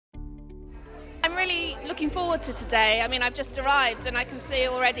really looking forward to today. I mean, I've just arrived and I can see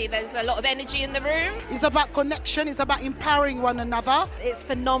already there's a lot of energy in the room. It's about connection, it's about empowering one another. It's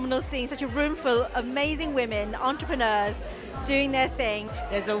phenomenal seeing such a room full of amazing women, entrepreneurs, doing their thing.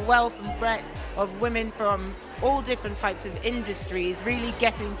 There's a wealth and breadth of women from all different types of industries really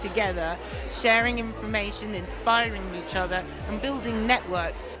getting together, sharing information, inspiring each other and building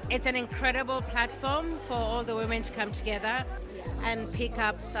networks. It's an incredible platform for all the women to come together and pick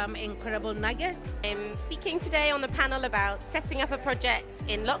up some incredible nuggets. I'm speaking today on the panel about setting up a project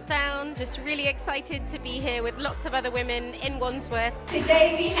in lockdown. Just really excited to be here with lots of other women in Wandsworth.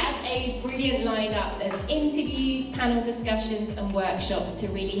 Today we have a brilliant lineup of interviews, panel discussions and workshops to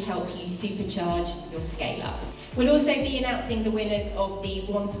really help you supercharge your scale up. We'll also be announcing the winners of the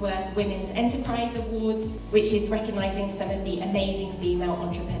Wandsworth Women's Enterprise Awards, which is recognising some of the amazing female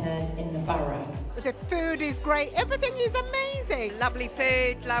entrepreneurs in the borough. The food is great, everything is amazing. Lovely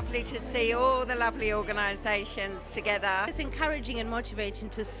food, lovely to see all the lovely organisations together. It's encouraging and motivating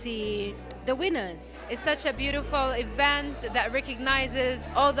to see the winners. It's such a beautiful event that recognises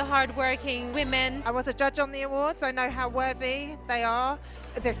all the hard-working women. I was a judge on the awards, I know how worthy they are.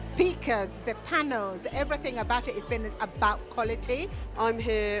 The speakers, the panels, everything about it has been about quality. I'm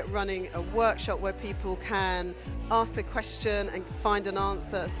here running a workshop where people can ask a question and find an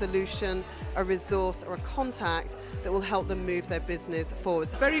answer, a solution, a resource or a contact that will help them move their business forward.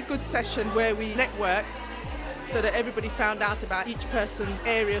 It's a very good session where we networked so that everybody found out about each person's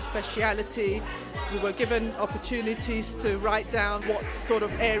area of speciality. We were given opportunities to write down what sort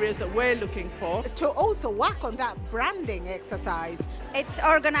of areas that we're looking for. To also work on that branding exercise. It's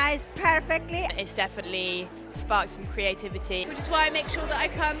organised perfectly. It's definitely sparked some creativity. Which is why I make sure that I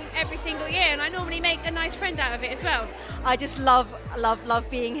come every single year, and I normally make a nice friend out of it as well. I just love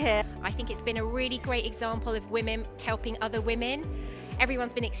being here. I think it's been a really great example of women helping other women.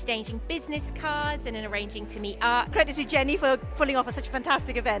 Everyone's been exchanging business cards and arranging to meet up. Credit to Jenni for pulling off such a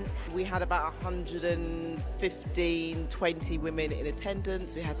fantastic event. We had about 115, 20 women in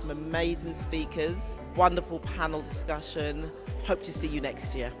attendance. We had some amazing speakers, wonderful panel discussion. Hope to see you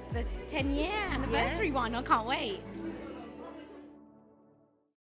next year. The 10-year anniversary one, I can't wait.